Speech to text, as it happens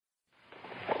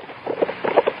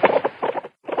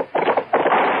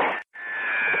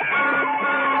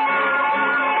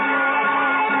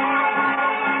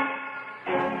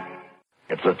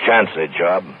It's a chancy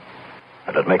job,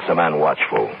 and it makes a man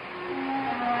watchful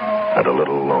and a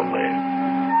little lonely.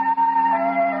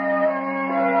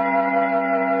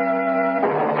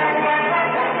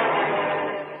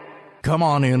 Come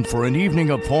on in for an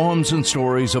evening of poems and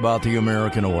stories about the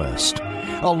American West.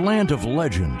 A land of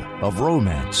legend, of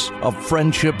romance, of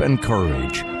friendship and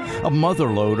courage. A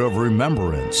motherlode of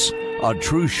remembrance. A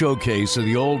true showcase of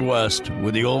the Old West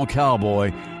with the old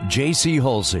cowboy, J.C.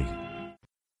 Hulsey.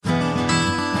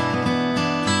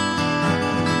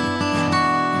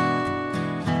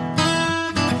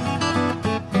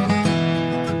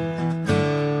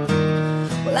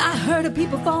 Well, I heard of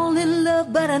people falling in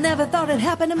love, but I never thought it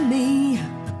happened to me.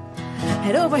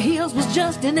 Head over heels was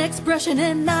just an expression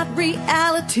and not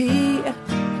reality.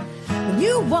 When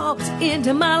you walked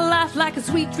into my life like a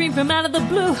sweet dream from out of the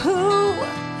blue,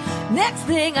 next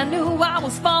thing I knew I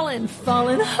was falling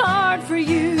hard for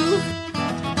you.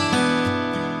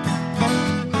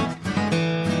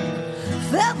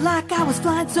 Felt like I was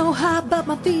flying so high, but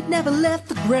my feet never left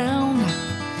the ground.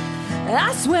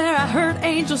 I swear I heard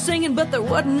angels singing, but there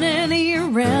wasn't any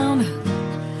around.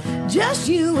 Just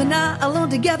you and I alone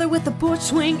together with the porch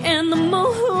swing and the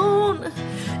moon.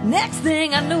 Next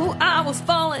thing I knew I was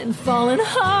falling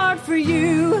hard for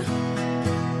you.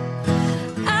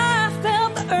 I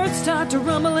felt the earth start to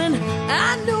rumbling.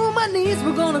 I knew my knees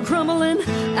were gonna crumbling.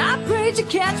 I prayed you'd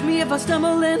catch me if I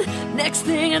stumbled in. Next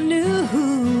thing I knew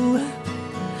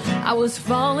I was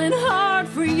falling hard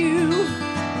for you.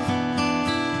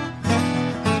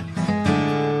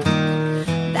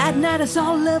 That night I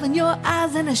saw love in your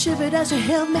eyes and I shivered as you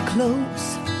held me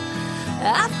close.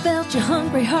 I felt your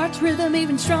hungry heart's rhythm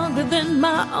even stronger than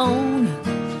my own.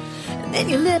 And then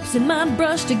your lips and mine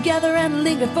brushed together and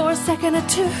lingered for a second or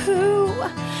two.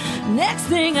 Next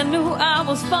thing I knew I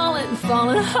was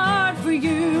falling hard for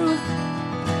you.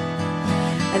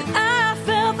 And I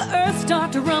felt the earth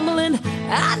start to rumbling.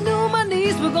 I knew my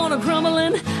knees were gonna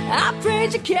crumbling. I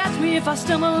prayed you'd catch me if I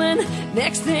stumbled in.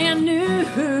 Next thing I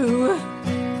knew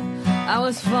I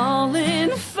was falling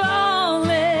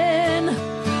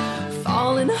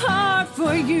hard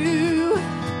for you.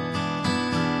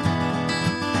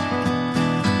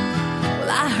 Well,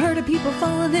 I heard of people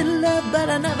falling in love, but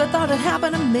I never thought it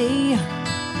happened to me.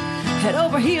 Head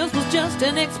over heels was just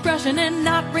an expression and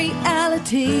not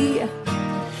reality.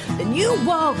 Then you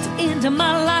walked into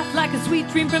my life like a sweet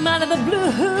dream from out of the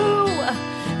blue.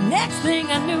 Next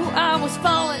thing I knew I was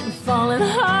falling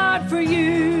hard for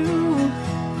you.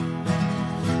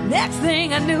 Next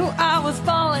thing I knew I was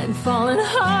falling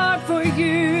hard for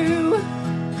you.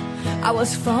 I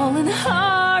was falling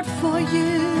hard for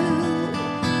you.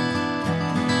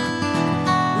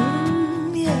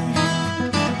 Yeah.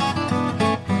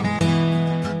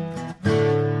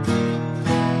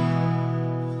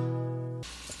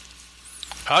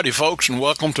 Howdy folks, and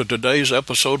welcome to today's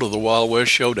episode of the Wild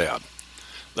West Showdown.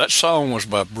 That song was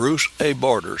by Bruce A.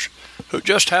 Borders, who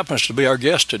just happens to be our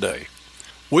guest today.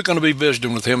 We're going to be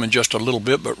visiting with him in just a little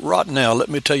bit, but right now, let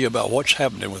me tell you about what's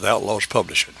happening with Outlaws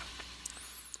Publishing.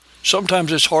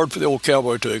 Sometimes it's hard for the old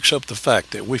cowboy to accept the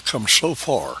fact that we've come so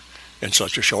far in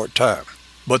such a short time.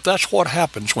 But that's what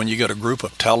happens when you get a group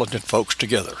of talented folks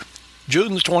together.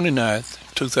 June the 29th,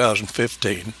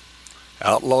 2015,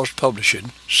 Outlaws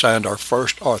Publishing signed our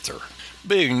first author.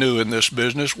 Being new in this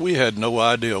business, we had no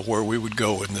idea where we would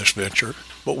go in this venture,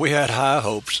 but we had high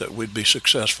hopes that we'd be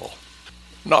successful.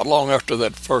 Not long after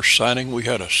that first signing, we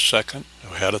had a second,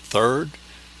 we had a third,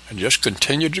 and just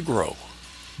continued to grow.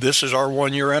 This is our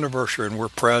 1-year anniversary, and we're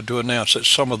proud to announce that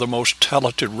some of the most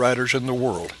talented writers in the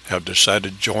world have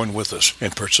decided to join with us in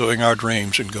pursuing our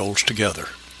dreams and goals together.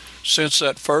 Since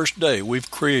that first day, we've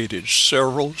created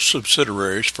several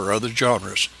subsidiaries for other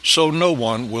genres, so no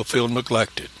one will feel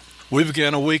neglected. We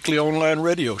began a weekly online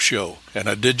radio show and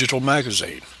a digital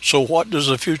magazine. So what does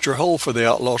the future hold for the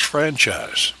Outlaws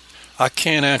franchise? I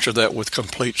can't answer that with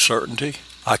complete certainty.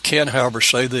 I can, however,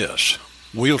 say this.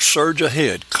 We'll surge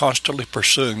ahead, constantly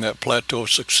pursuing that plateau of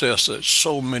success that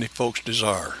so many folks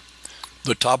desire.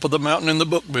 The top of the mountain in the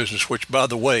book business, which, by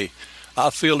the way, I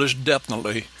feel is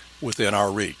definitely within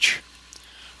our reach.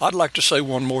 I'd like to say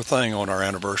one more thing on our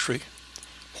anniversary.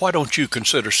 Why don't you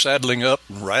consider saddling up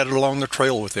and riding along the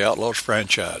trail with the Outlaws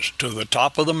franchise to the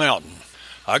top of the mountain?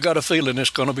 I got a feeling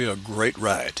it's going to be a great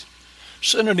ride.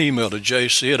 Send an email to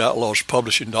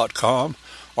jc@outlawspublishing.com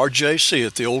or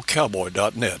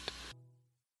jc@theoldcowboy.net.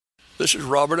 This is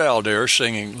Robert Alder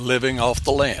singing Living Off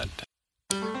the Land.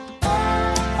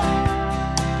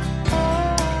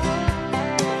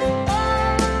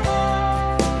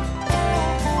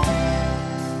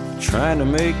 Trying to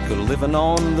make a living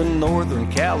on the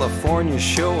Northern California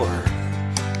shore.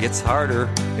 gets harder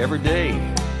every day.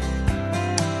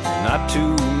 Not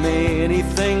too many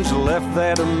things left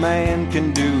that a man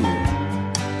can do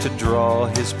to draw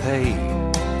his pay.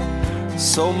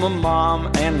 So my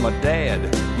mom and my dad,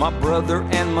 my brother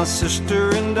and my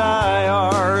sister and I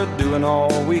are doing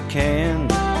all we can.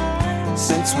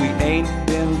 Since we ain't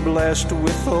been blessed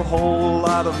with a whole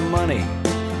lot of money,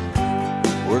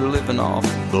 we're living off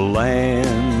the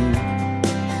land.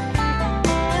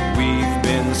 We've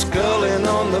been sculling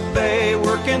on the bay,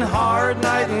 working hard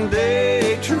night and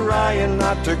day, trying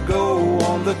not to go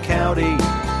on the county.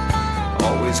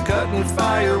 Always cutting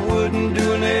firewood and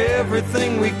doing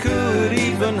everything we could,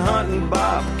 even hunting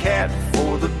bobcat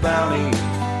for the bounty.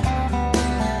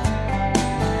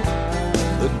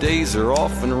 The days are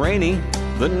often rainy,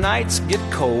 the nights get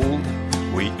cold,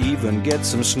 we even get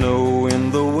some snow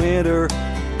in the winter.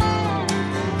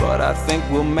 But I think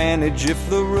we'll manage if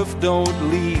the roof don't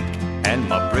leak and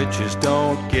my britches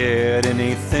don't get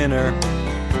any thinner.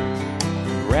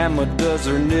 Grandma does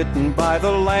her knitting by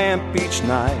the lamp each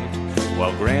night,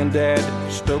 while Granddad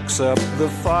stokes up the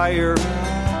fire.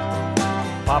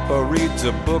 Papa reads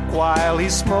a book while he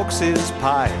smokes his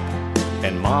pipe,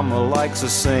 and Mama likes to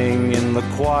sing in the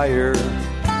choir.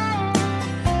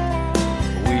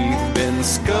 We've been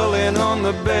sculling on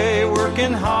the bay,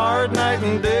 working hard night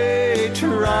and day,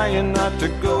 trying not to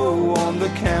go on the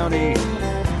county.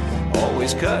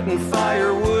 Always cutting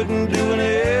firewood and doing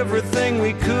everything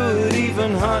we could,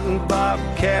 even hunting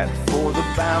bobcat for the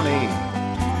bounty.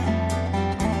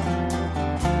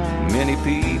 Many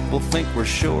people think we're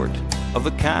short of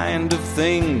the kind of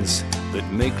things that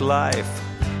make life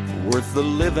worth the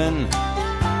living,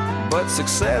 but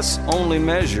success only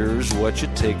measures what you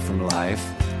take from life,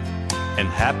 and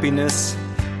happiness,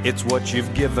 it's what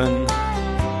you've given.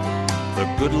 The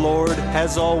good Lord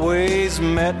has always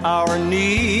met our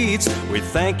needs. We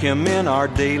thank Him in our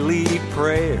daily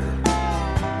prayer.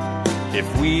 If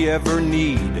we ever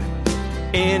need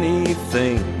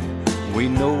anything, we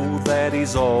know that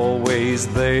He's always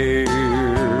there.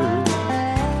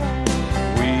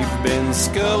 We've been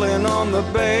sculling on the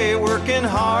bay, working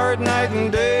hard night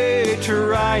and day,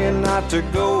 trying not to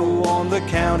go on the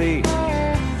county.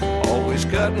 Always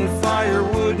cutting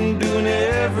firewood and doing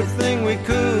everything we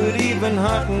could, even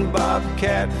hunting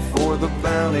bobcat for the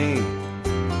bounty.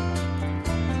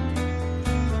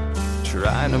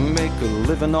 Trying to make a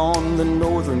living on the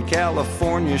Northern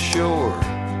California shore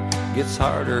gets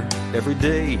harder every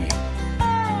day.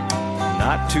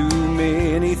 Not too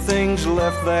many things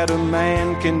left that a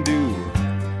man can do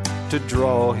to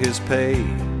draw his pay.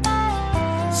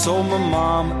 So my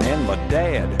mom and my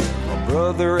dad, my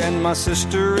brother and my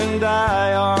sister and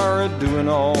I are doing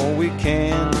all we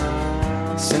can.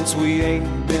 Since we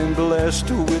ain't been blessed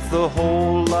with a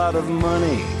whole lot of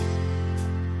money,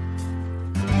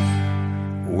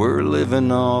 we're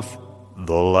living off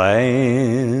the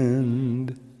land.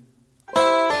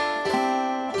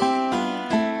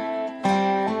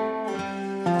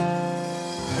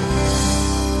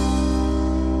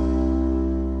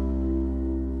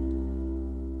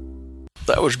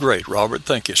 That was great, Robert.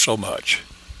 Thank you so much.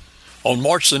 On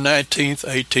March the 19th,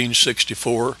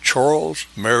 1864, Charles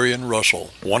Marion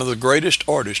Russell, one of the greatest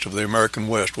artists of the American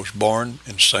West, was born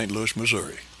in St. Louis,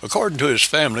 Missouri. According to his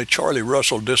family, Charlie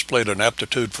Russell displayed an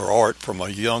aptitude for art from a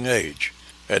young age.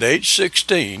 At age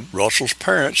 16, Russell's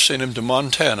parents sent him to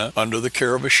Montana under the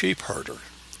care of a sheep herder.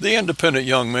 The independent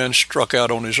young man struck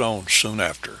out on his own soon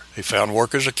after. He found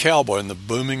work as a cowboy in the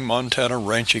booming Montana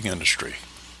ranching industry.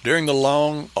 During the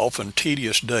long, often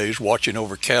tedious days watching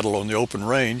over cattle on the open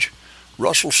range,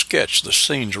 Russell sketched the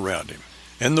scenes around him.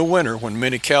 In the winter, when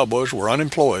many cowboys were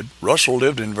unemployed, Russell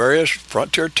lived in various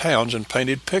frontier towns and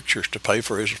painted pictures to pay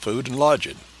for his food and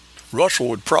lodging. Russell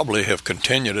would probably have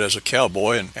continued as a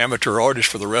cowboy and amateur artist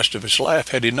for the rest of his life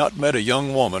had he not met a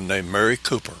young woman named Mary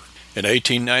Cooper. In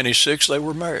 1896, they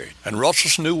were married, and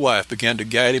Russell's new wife began to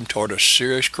guide him toward a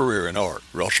serious career in art.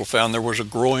 Russell found there was a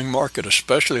growing market,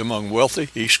 especially among wealthy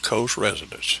East Coast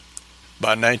residents. By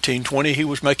 1920, he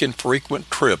was making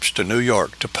frequent trips to New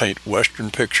York to paint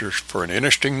Western pictures for an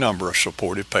interesting number of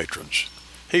supportive patrons.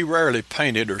 He rarely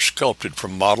painted or sculpted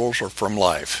from models or from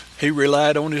life. He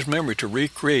relied on his memory to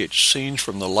recreate scenes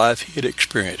from the life he had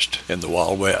experienced in the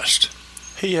Wild West.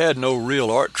 He had no real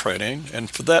art training, and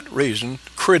for that reason,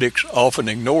 critics often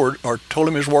ignored or told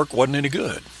him his work wasn't any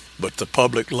good. But the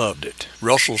public loved it.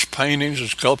 Russell's paintings and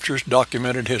sculptures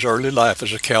documented his early life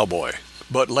as a cowboy.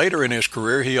 But later in his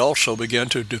career, he also began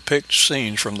to depict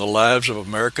scenes from the lives of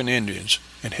American Indians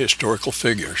and historical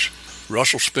figures.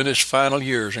 Russell spent his final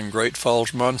years in Great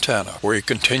Falls, Montana, where he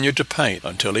continued to paint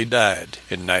until he died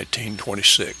in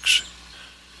 1926.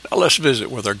 Now let's visit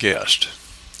with our guest.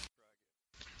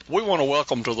 We want to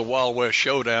welcome to the Wild West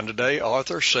Showdown today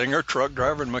author, singer, truck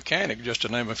driver, and mechanic, just to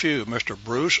name a few, Mr.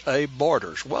 Bruce A.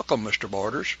 Borders. Welcome, Mr.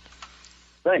 Borders.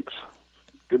 Thanks.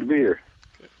 Good to be here.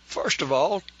 First of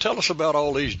all, tell us about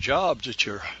all these jobs that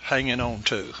you're hanging on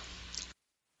to.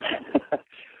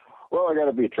 Well, I got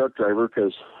to be a truck driver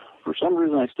because for some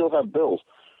reason I still have bills.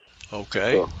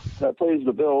 Okay. So that pays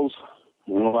the bills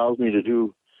and allows me to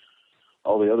do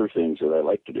all the other things that I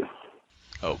like to do.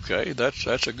 Okay,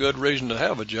 that's a good reason to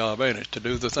have a job, ain't it? To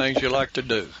do the things you like to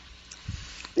do.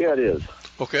 Yeah, it is.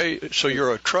 Okay, so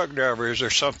you're a truck driver. Is there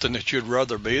something that you'd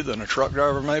rather be than a truck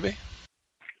driver, maybe?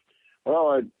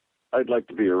 Well, I'd like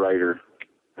to be a writer,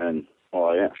 and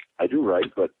I do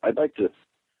write, but I'd like to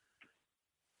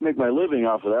make my living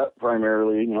off of that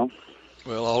primarily,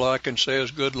 Well, all I can say is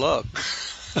good luck.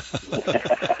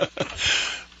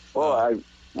 Well, I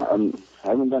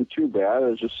haven't done too bad.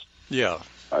 It's just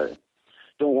I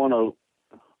don't want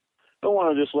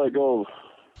to just let go of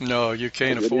no, you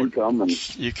can't afford income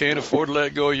you can't afford to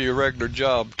let go of your regular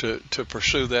job to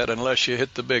pursue that unless you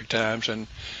hit the big times, and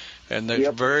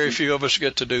there's very few of us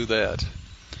get to do that.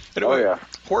 Anyway,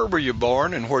 Where were you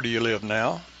born and where do you live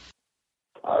now?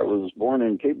 I was born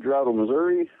in Cape Girardeau,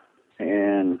 Missouri,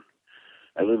 and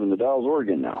I live in the Dalles,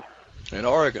 Oregon now. In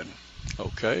Oregon,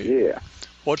 okay. Yeah.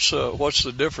 What's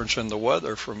the difference in the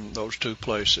weather from those two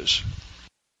places?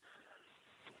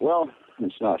 Well,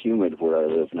 it's not humid where I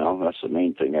live now. That's the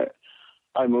main thing.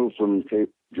 I moved from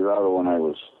Cape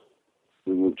Girardeau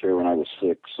we moved here when I was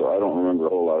 6, so I don't remember a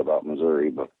whole lot about Missouri,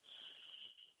 but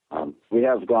we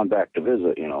have gone back to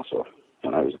visit, so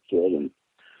when I was a kid and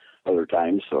other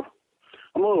times, so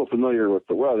I'm a little familiar with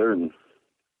the weather, and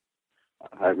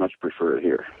I much prefer it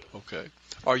here. Okay.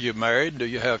 Are you married? Do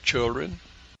you have children?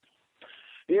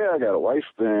 Yeah, I got a wife,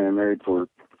 been married for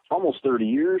almost 30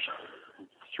 years,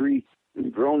 3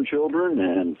 grown children,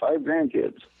 and 5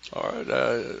 grandkids. All right.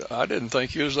 I didn't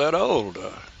think you was that old.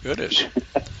 Goodness.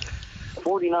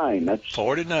 49. That's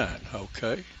 49.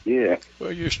 Okay. Yeah.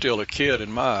 Well, you're still a kid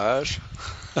in my eyes.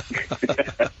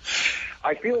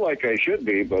 I feel like I should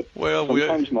be, but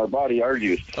sometimes my body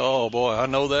argues. Oh boy, I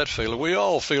know that feeling. We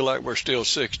all feel like we're still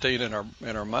 16 in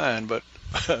our mind, but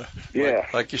yeah,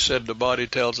 like you said, the body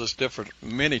tells us different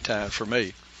many times. For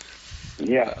me,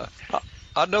 yeah.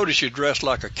 I noticed you dress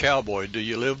like a cowboy. Do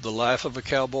you live the life of a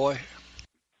cowboy?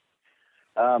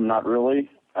 Not really.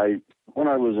 When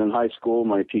I was in high school,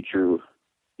 my teacher,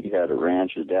 he had a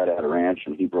ranch. His dad had a ranch,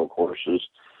 and he broke horses.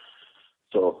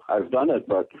 So I've done it,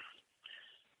 but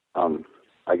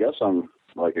I guess I'm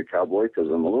like a cowboy because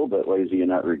I'm a little bit lazy in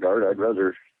that regard. I'd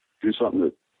rather do something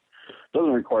that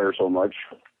doesn't require so much.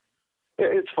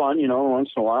 It's fun,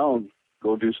 once in a while,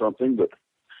 go do something, but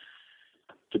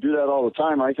to do that all the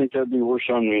time, I think that'd be worse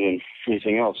on me than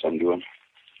anything else I'm doing.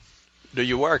 Do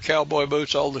you wear cowboy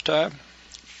boots all the time?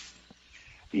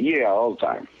 Yeah, all the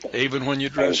time. Even when you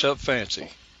dress up fancy?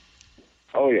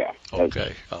 Oh, yeah.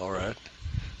 Okay, all right.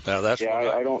 Now that's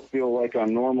I don't feel like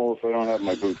I'm normal if I don't have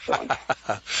my boots on.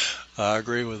 I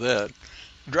agree with that.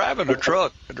 Driving a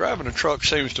truck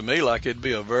seems to me like it'd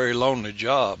be a very lonely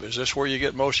job. Is this where you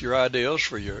get most of your ideas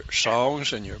for your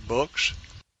songs and your books?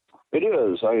 It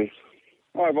is. I've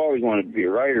always wanted to be a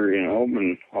writer,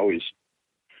 and always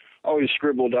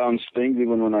scribbled down things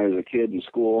even when I was a kid in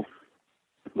school.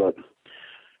 But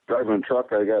driving a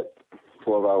truck, I got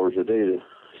 12 hours a day to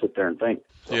sit there and think.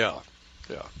 So. Yeah.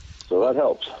 So that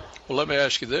helps. Well, let me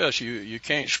ask you this. You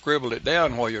can't scribble it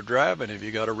down while you're driving. Have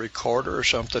you got a recorder or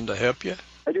something to help you?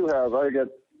 I do have. I got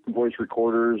voice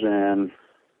recorders and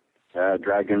a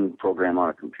Dragon program on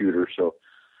a computer, so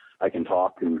I can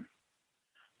talk and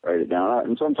write it down.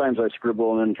 And sometimes I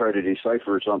scribble and then try to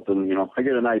decipher something. I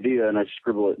get an idea and I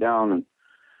scribble it down, and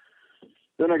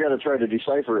then I got to try to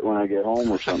decipher it when I get home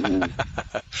or something. I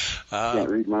can't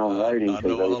read my own writing. I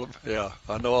know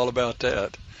all about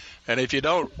that. And if you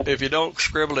don't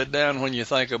scribble it down when you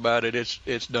think about it,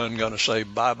 it's done going to say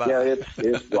bye-bye. Yeah,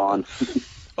 it's gone.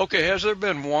 Okay, has there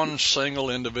been one single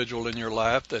individual in your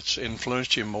life that's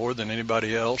influenced you more than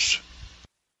anybody else?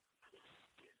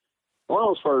 Well,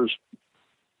 as far as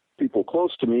people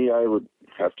close to me, I would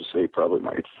have to say probably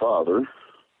my father.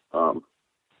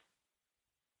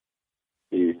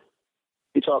 He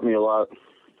taught me a lot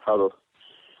how to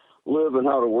live and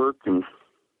how to work and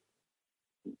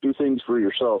do things for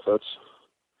yourself. Not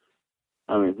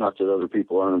that other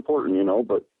people aren't important,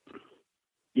 but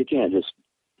you can't just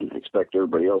expect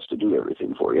everybody else to do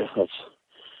everything for you.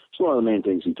 It's one of the main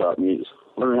things he taught me is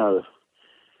learn how to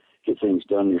get things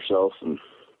done yourself and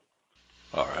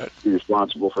all right, be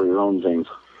responsible for your own things.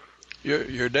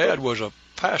 Your dad was a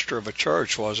pastor of a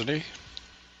church, wasn't he?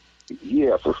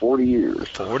 Yeah, for 40 years.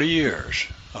 40 years.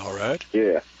 All right.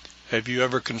 Yeah. Have you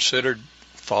ever considered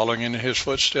following in his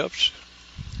footsteps?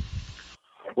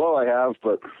 Well, I have,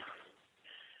 but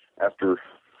after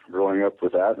growing up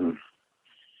with that and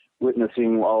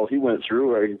witnessing all he went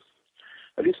through,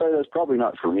 I decided that's probably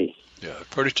not for me. Yeah,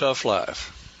 pretty tough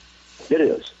life. It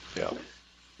is. Yeah.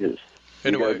 It is.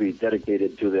 Anyway. You got to be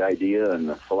dedicated to the idea and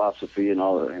the philosophy and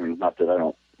all that. I mean, not that I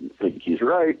don't think he's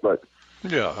right, but...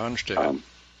 Yeah, I understand.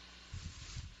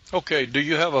 Okay, do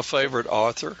you have a favorite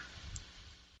author?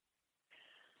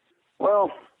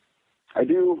 Well, I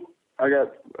do. I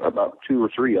got about 2 or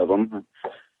 3 of them.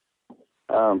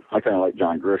 I kind of like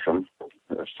John Grisham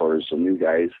as far as the new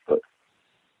guys, but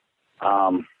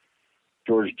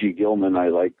George G. Gilman, I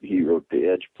like. He wrote the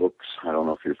Edge books. I don't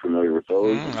know if you're familiar with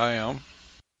those. I am.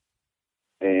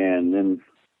 And then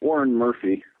Warren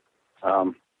Murphy,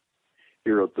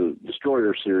 he wrote the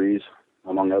Destroyer series,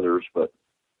 among others, but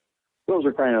those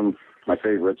are kind of my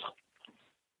favorites.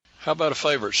 How about a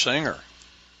favorite singer?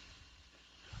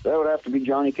 That would have to be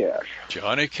Johnny Cash.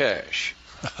 Johnny Cash.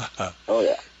 Oh,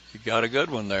 yeah. You got a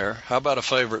good one there. How about a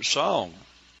favorite song?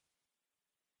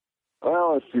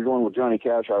 Well, if you're going with Johnny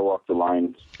Cash, I Walk the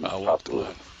Line. I Walk the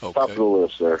Line. Okay. Top of the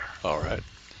list there. All right.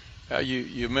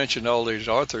 You mentioned all these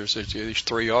authors, these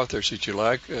 3 authors that you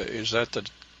like. Is that the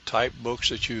type books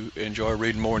that you enjoy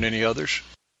reading more than any others?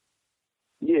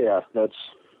 Yeah, that's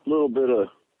a little bit of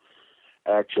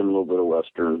action, a little bit of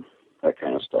Western, that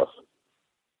kind of stuff.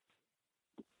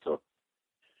 So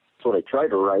that's what I try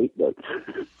to write, but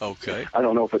okay. I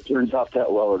don't know if it turns out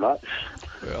that well or not.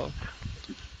 Well,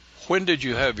 when did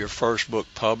you have your first book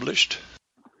published?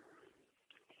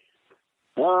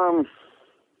 I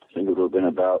think it would have been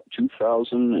about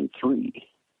 2003.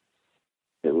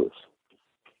 It was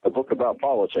a book about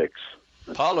politics.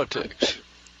 Politics?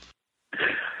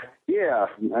 Yeah,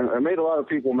 I made a lot of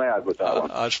people mad with that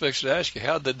one. I was fixing to ask you,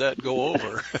 how did that go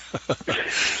over?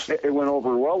 It went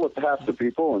over well with half the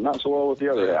people and not so well with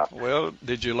the other half. Well,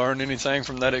 did you learn anything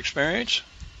from that experience?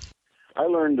 I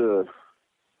learned to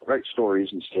write stories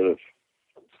instead of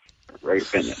write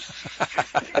opinions.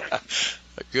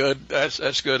 Good.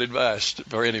 That's good advice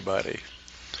for anybody.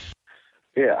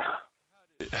 Yeah.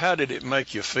 How did it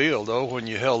make you feel, though, when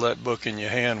you held that book in your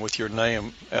hand with your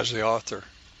name as the author?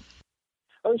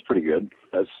 That was pretty good.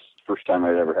 That's the first time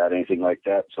I'd ever had anything like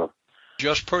that. So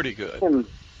just pretty good.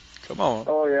 Come on.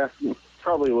 Oh, yeah.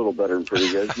 Probably a little better than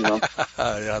pretty good, you know.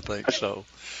 Yeah, I think so.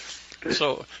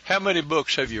 So how many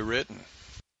books have you written?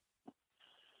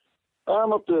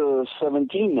 I'm up to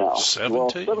 17 now. 17? Well,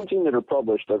 17 that are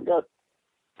published. I got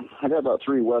about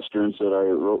 3 Westerns that I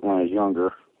wrote when I was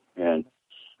younger, and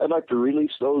I'd like to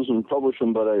release those and publish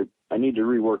them, but I need to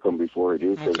rework them before I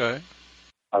do. Okay.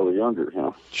 I was younger, you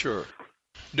know. Sure.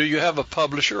 Do you have a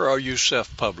publisher, or are you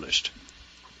self-published?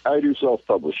 I do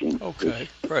self-publishing. Okay,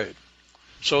 great.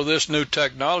 So this new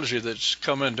technology that's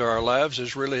come into our lives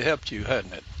has really helped you,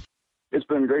 hasn't it? It's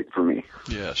been great for me.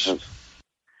 Yes. It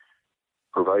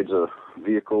provides a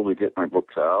vehicle to get my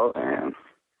books out, and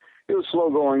it was slow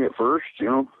going at first, you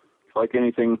know. Like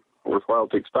anything worthwhile,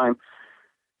 it takes time.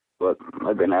 But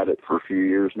I've been at it for a few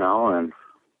years now and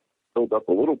built up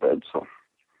a little bit, so.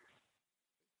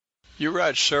 You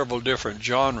write several different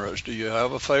genres. Do you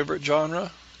have a favorite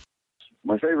genre?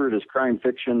 My favorite is crime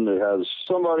fiction that has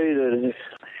somebody that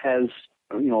has,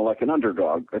 you know, like an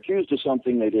underdog, accused of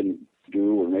something they didn't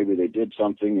do, or maybe they did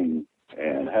something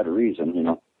and had a reason, you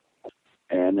know.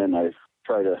 And then I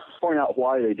try to point out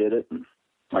why they did it.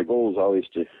 My goal is always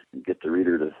to get the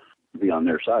reader to be on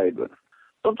their side, but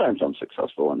sometimes I'm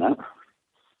successful in that.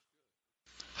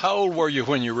 How old were you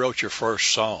when you wrote your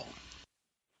first song?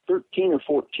 13 or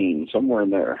 14, somewhere in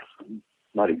there.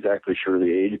 Not exactly sure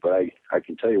the age, but I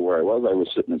can tell you where I was. I was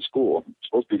sitting in school. I'm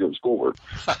supposed to be doing schoolwork.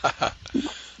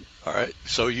 All right.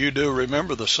 So you do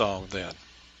remember the song then?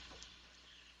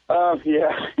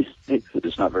 Yeah.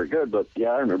 It's not very good, but yeah,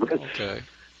 I remember it. Okay.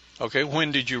 Okay.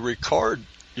 When did you record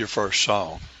your first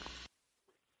song?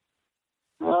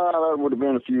 That would have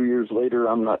been a few years later.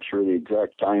 I'm not sure the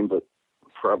exact time, but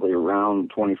probably around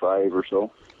 25 or so.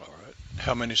 All right.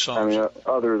 How many songs? I mean,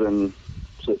 other than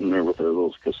sitting there with a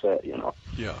little cassette, you know.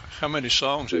 Yeah. How many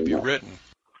songs have you written?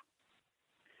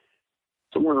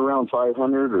 Somewhere around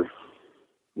 500 or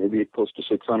maybe close to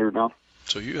 600 now.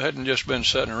 So you hadn't just been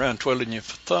sitting around twiddling your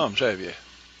thumbs, have you?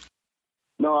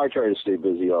 No, I try to stay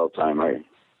busy all the time.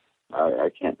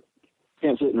 I can't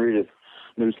sit and read a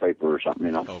newspaper or something,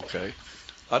 you know. Okay.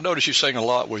 I notice you sing a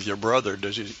lot with your brother.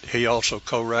 Does he also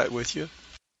co-write with you?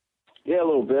 Yeah, a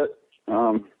little bit.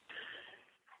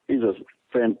 He's a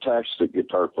fantastic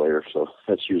guitar player, so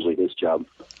that's usually his job.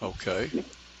 Okay.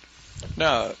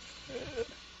 Now,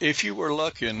 If you were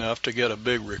lucky enough to get a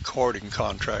big recording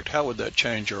contract, how would that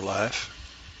change your life?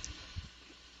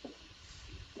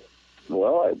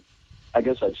 Well, I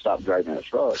guess I'd stop driving a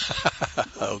truck.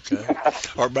 Okay.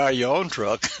 Or buy your own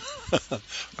truck.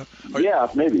 Yeah,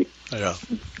 maybe. Yeah.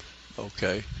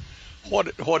 Okay.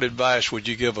 What advice would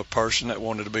you give a person that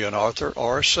wanted to be an author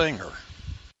or a singer?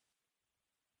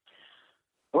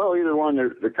 Well, either one,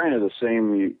 they're kind of the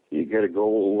same. You get a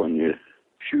goal and you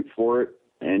shoot for it,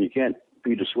 and you can't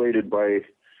be dissuaded by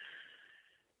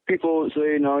people that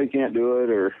say, no, you can't do it,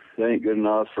 or that ain't good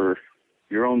enough, or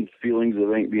your own feelings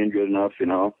of ain't being good enough,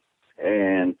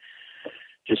 and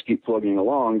just keep plugging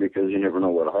along because you never know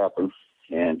what'll happen.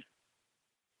 And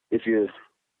you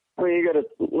got to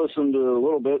listen to a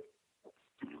little bit.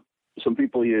 Some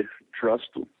people you trust.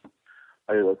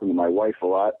 I listen to my wife a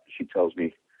lot. She tells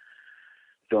me,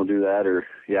 don't do that, or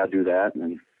yeah, do that.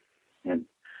 And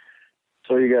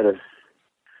so you got to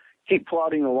keep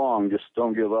plodding along. Just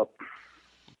don't give up.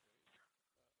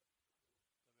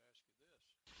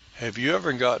 Have you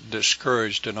ever got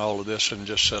discouraged in all of this and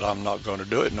just said, I'm not going to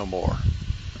do it no more?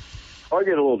 I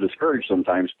get a little discouraged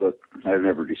sometimes, but I've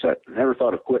never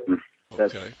thought of quitting.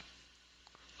 Okay.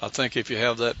 I think if you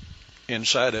have that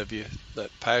inside of you,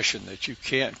 that passion that you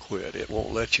can't quit, it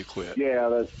won't let you quit.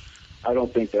 Yeah, I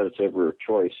don't think that it's ever a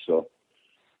choice. So,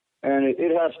 and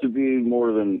it has to be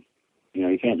more than,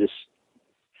 you can't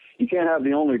have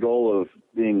the only goal of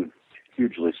being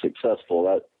hugely successful.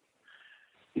 That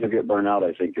you'll get burned out,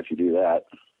 I think, if you do that.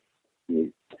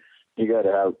 You got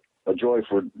to have a joy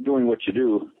for doing what you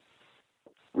do,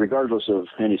 regardless of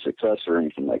any success or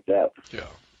anything like that. Yeah.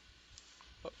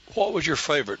 What was your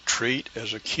favorite treat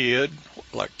as a kid,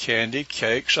 like candy,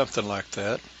 cake, something like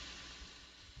that?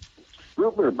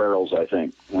 Root beer barrels, I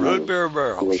think. Root beer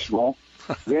barrels. Really small.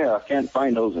 Yeah, I can't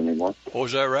find those anymore. Oh,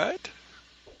 is that right?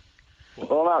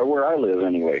 Well, not where I live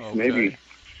anyway. Okay. Maybe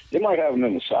they might have them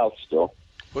in the South still.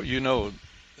 Well,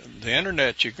 the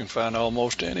internet, you can find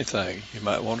almost anything. You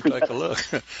might want to take a look.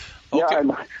 Okay. Yeah, I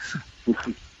might.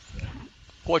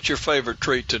 What's your favorite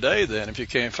treat today, then, if you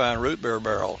can't find root beer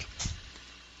barrels?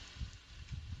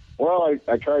 Well,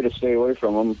 I try to stay away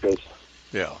from them because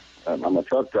I'm a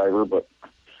truck driver, but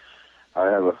I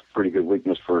have a pretty good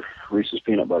weakness for Reese's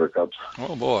Peanut Butter Cups.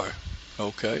 Oh, boy.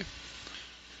 Okay.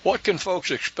 What can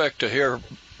folks expect to hear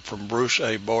from Bruce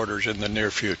A. Borders in the near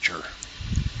future?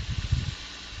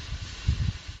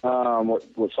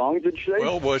 What songs did you say?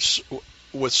 Well,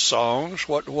 with songs,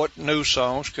 what new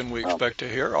songs can we expect to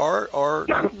hear, or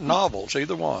novels,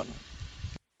 either one?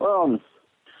 Well,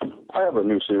 I have a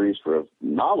new series for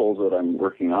novels that I'm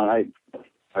working on.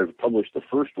 I've published the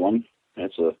first one.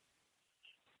 It's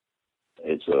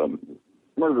a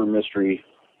murder mystery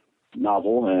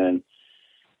novel, and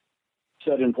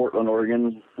set in Portland,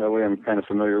 Oregon. That way I'm kind of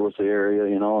familiar with the area,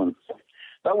 and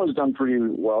that one's done pretty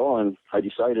well. And I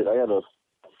decided I had a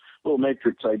little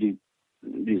matrix I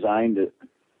designed that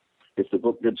if the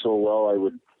book did so well, I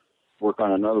would work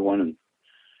on another one,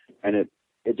 and it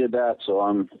did that. So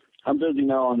I'm busy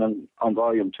now on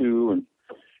volume 2 and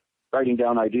writing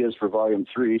down ideas for volume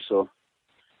 3. So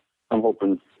I'm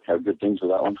hoping to have good things with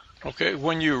that one. Okay.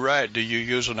 When you write, do you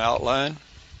use an outline?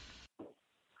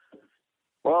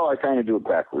 Well, I kind of do it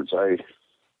backwards. I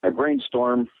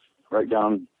brainstorm, write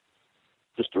down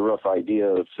just a rough idea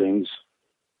of things.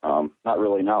 Not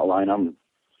really an outline.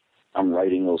 I'm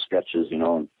writing those sketches,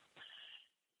 and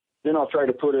then I'll try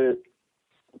to put it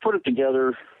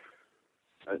together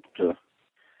to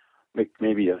make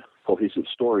maybe a cohesive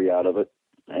story out of it.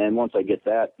 And once I get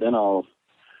that, then I'll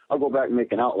go back and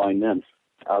make an outline then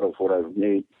out of what I've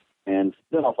made, and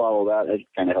then I'll follow that. It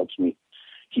kind of helps me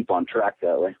keep on track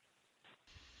that way.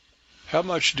 How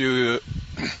much do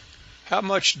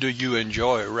you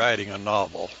enjoy writing a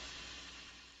novel?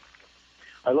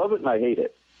 I love it and I hate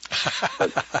it.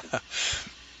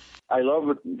 I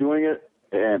love doing it,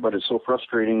 but it's so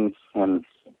frustrating when,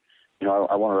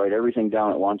 I want to write everything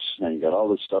down at once, and you got all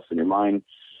this stuff in your mind,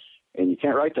 and you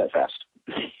can't write that fast.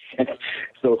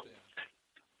 So,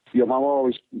 I'm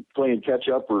always playing catch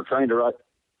up or trying to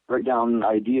write down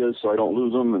ideas so I don't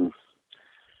lose them,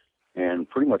 and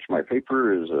pretty much my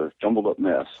paper is a jumbled up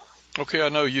mess. Okay, I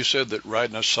know you said that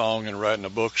writing a song and writing a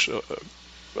book's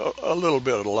a little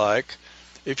bit alike.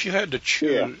 If you had to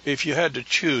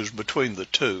choose between the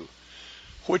two,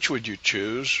 which would you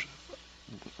choose?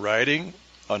 Writing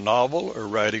a novel or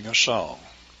writing a song?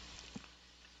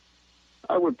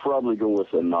 I would probably go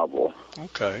with a novel.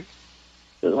 Okay.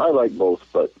 I like both,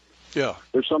 but yeah,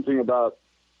 there's something about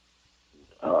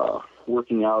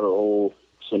working out a whole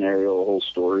scenario, a whole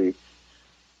story,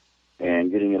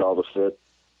 and getting it all to fit.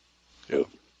 Yeah.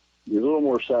 little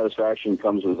more satisfaction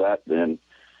comes with that than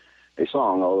a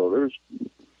song, although there's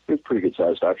pretty good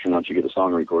satisfaction once you get a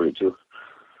song recorded, too.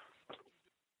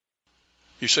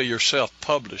 You say you're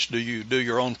self-published. Do you do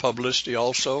your own publicity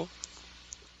also?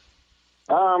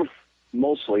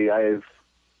 Mostly. I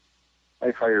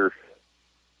hire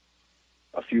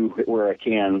a few where I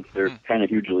can. They're kind of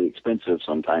hugely expensive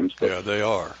sometimes. But, yeah, they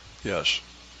are. Yes.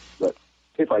 But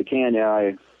if I can,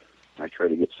 I try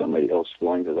to get somebody else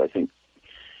going because I think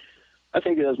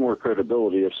it has more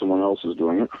credibility if someone else is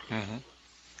doing it. Mm-hmm.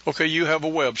 Okay, you have a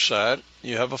website.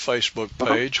 You have a Facebook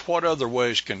page. What other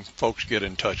ways can folks get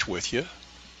in touch with you?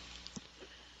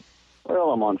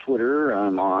 Well, I'm on Twitter.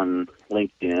 I'm on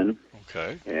LinkedIn.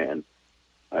 Okay. And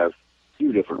I have a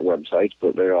few different websites,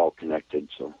 but they're all connected.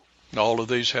 So. All of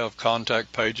these have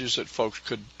contact pages that folks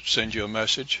could send you a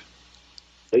message?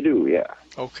 They do, yeah.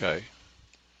 Okay.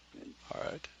 All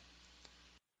right.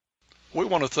 We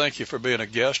want to thank you for being a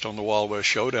guest on the Wild West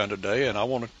Showdown today, and I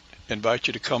want to invite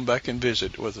you to come back and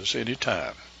visit with us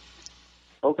anytime.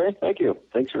 Okay, thank you.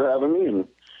 Thanks for having me, and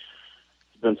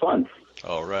it's been fun.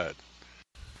 All right.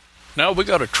 Now we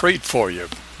got a treat for you,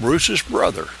 Bruce's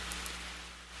brother.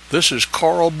 This is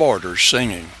Carl Borders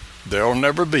singing There'll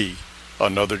Never Be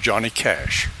Another Johnny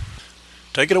Cash.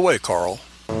 Take it away, Carl.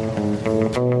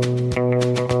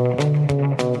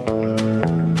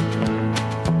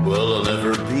 Well, there'll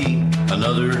never be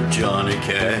another Johnny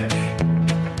Cash.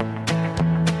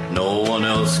 No one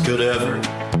else could ever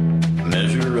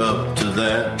measure up to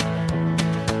that.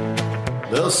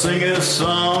 They'll sing his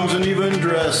songs and even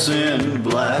dress in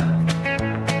black.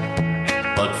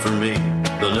 But for me,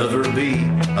 there'll never be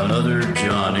another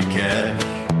Johnny Cash.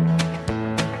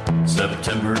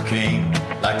 September came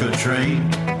like a train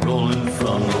rolling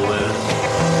from the west,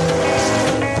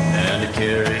 and it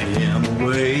carried him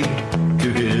away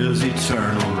to his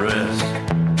eternal rest.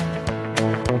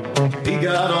 He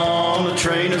got on, the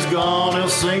train is gone, he'll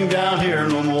sing down here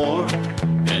no more.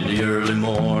 In the early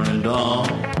morning dawn,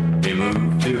 he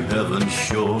moved to heaven's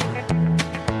shore.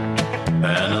 And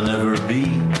there'll never be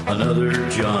another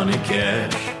Johnny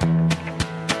Cash.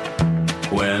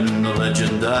 When the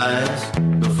legend dies,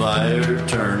 the fire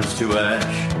turns to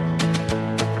ash.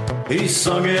 He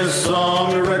sung his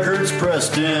song, the records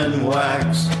pressed in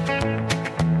wax.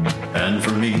 And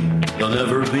for me, there'll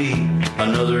never be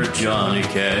another Johnny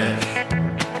Cash.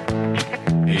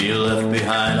 He left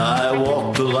behind, I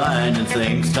walked the line, and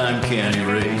things time can't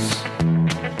erase.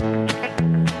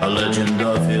 A legend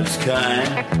of his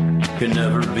kind can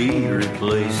never be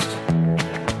replaced.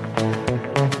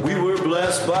 We were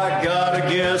blessed by God, I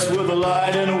guess, with a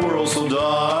light in a world so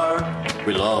dark.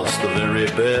 We lost the very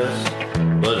best,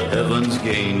 but heaven's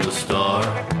gained a star.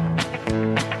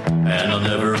 And there'll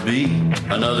never be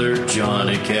another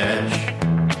Johnny Cash.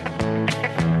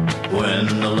 When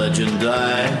the legend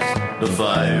dies, the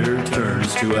fire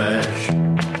turns to ash.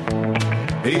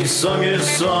 He sung his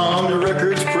song, the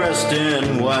records pressed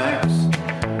in wax.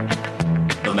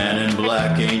 The man in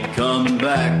black ain't coming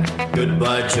back,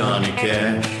 goodbye Johnny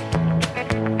Cash.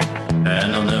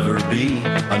 And there'll never be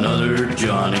another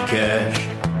Johnny Cash,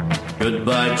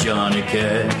 goodbye Johnny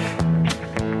Cash.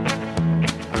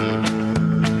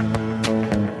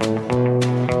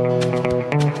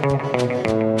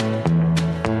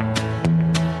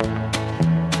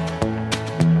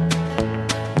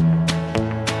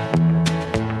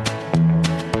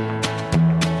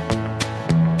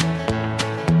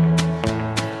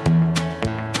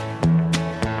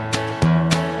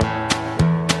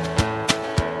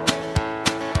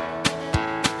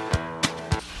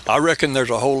 I reckon there's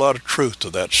a whole lot of truth to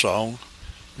that song,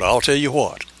 but I'll tell you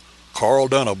what, Carl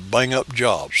done a bang-up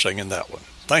job singing that one.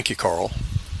 Thank you, Carl.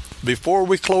 Before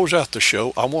we close out the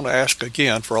show, I want to ask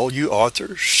again for all you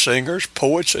authors, singers,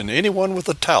 poets, and anyone with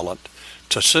a talent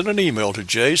to send an email to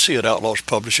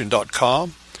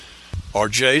jc@outlawspublishing.com or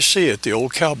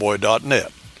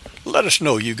jc@theoldcowboy.net. Let us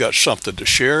know you got something to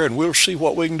share, and we'll see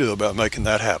what we can do about making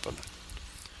that happen.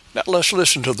 Now let's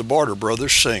listen to the Barter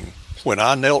Brothers sing When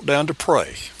I Knelt Down to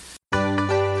Pray.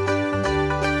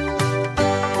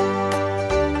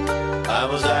 I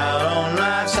was out on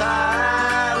life's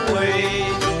highway,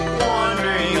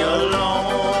 wandering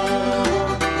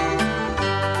alone,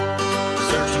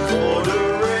 searching for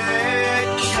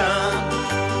direction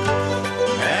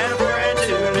and a friend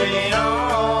to lean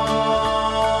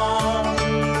on.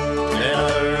 And I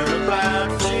heard about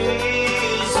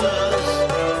Jesus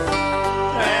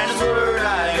and His word I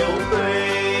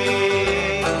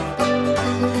obeyed.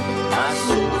 My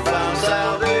soul found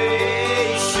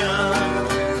salvation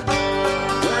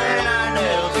when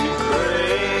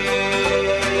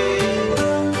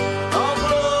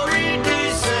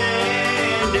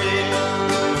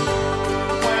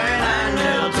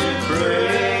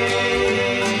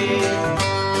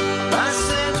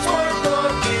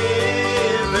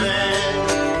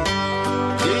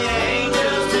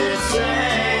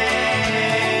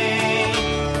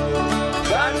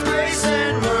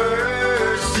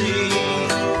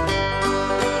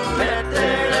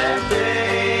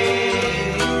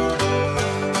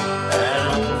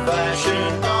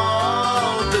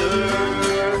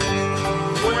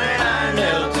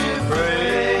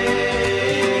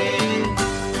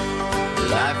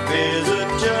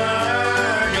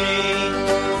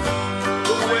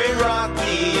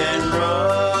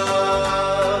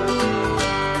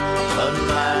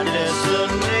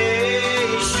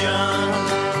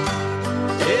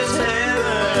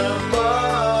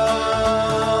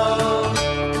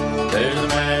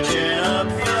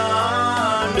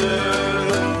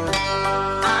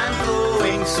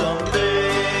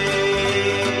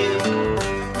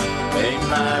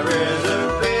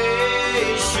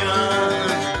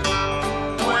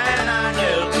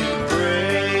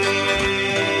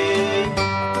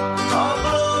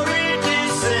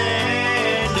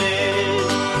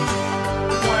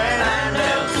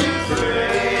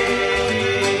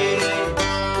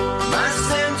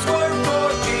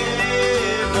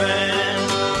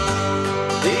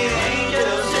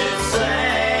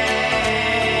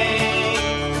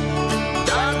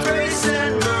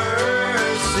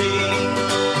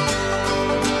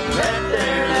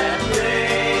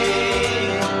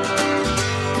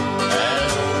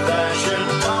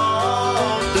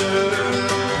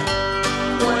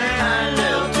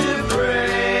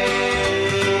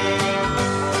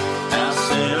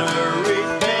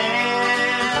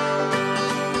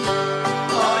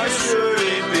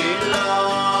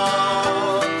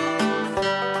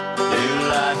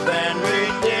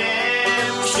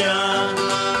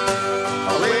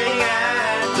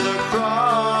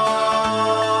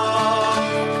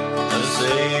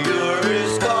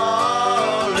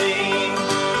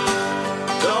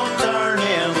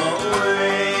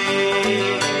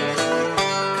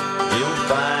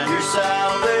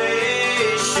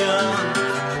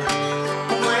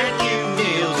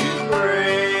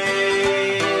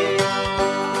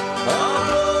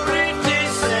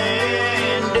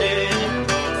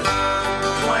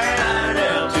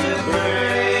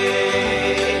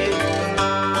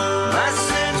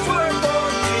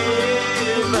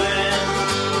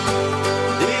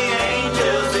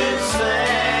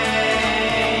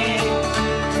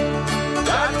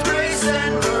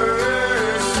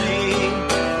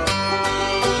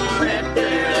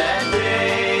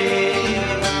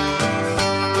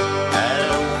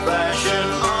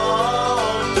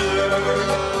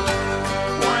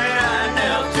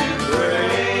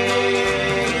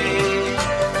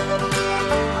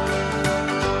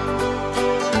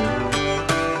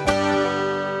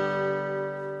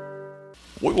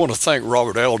want to thank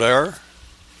Robert Eldar,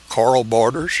 Carl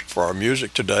Borders for our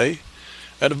music today,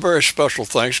 and a very special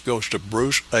thanks goes to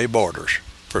Bruce A. Borders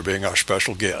for being our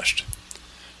special guest.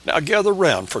 Now gather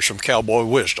round for some cowboy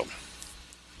wisdom.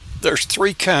 There's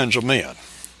 3 kinds of men.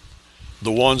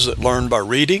 The ones that learn by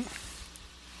reading,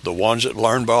 the ones that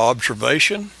learn by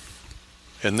observation,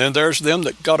 and then there's them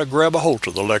that gotta grab a hold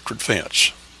of the electric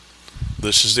fence.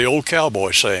 This is the old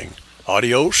cowboy saying,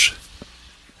 adios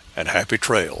and happy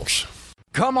trails.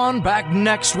 Come on back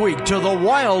next week to the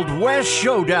Wild West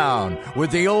Showdown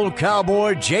with the old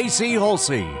cowboy J.C.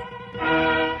 Hulsey.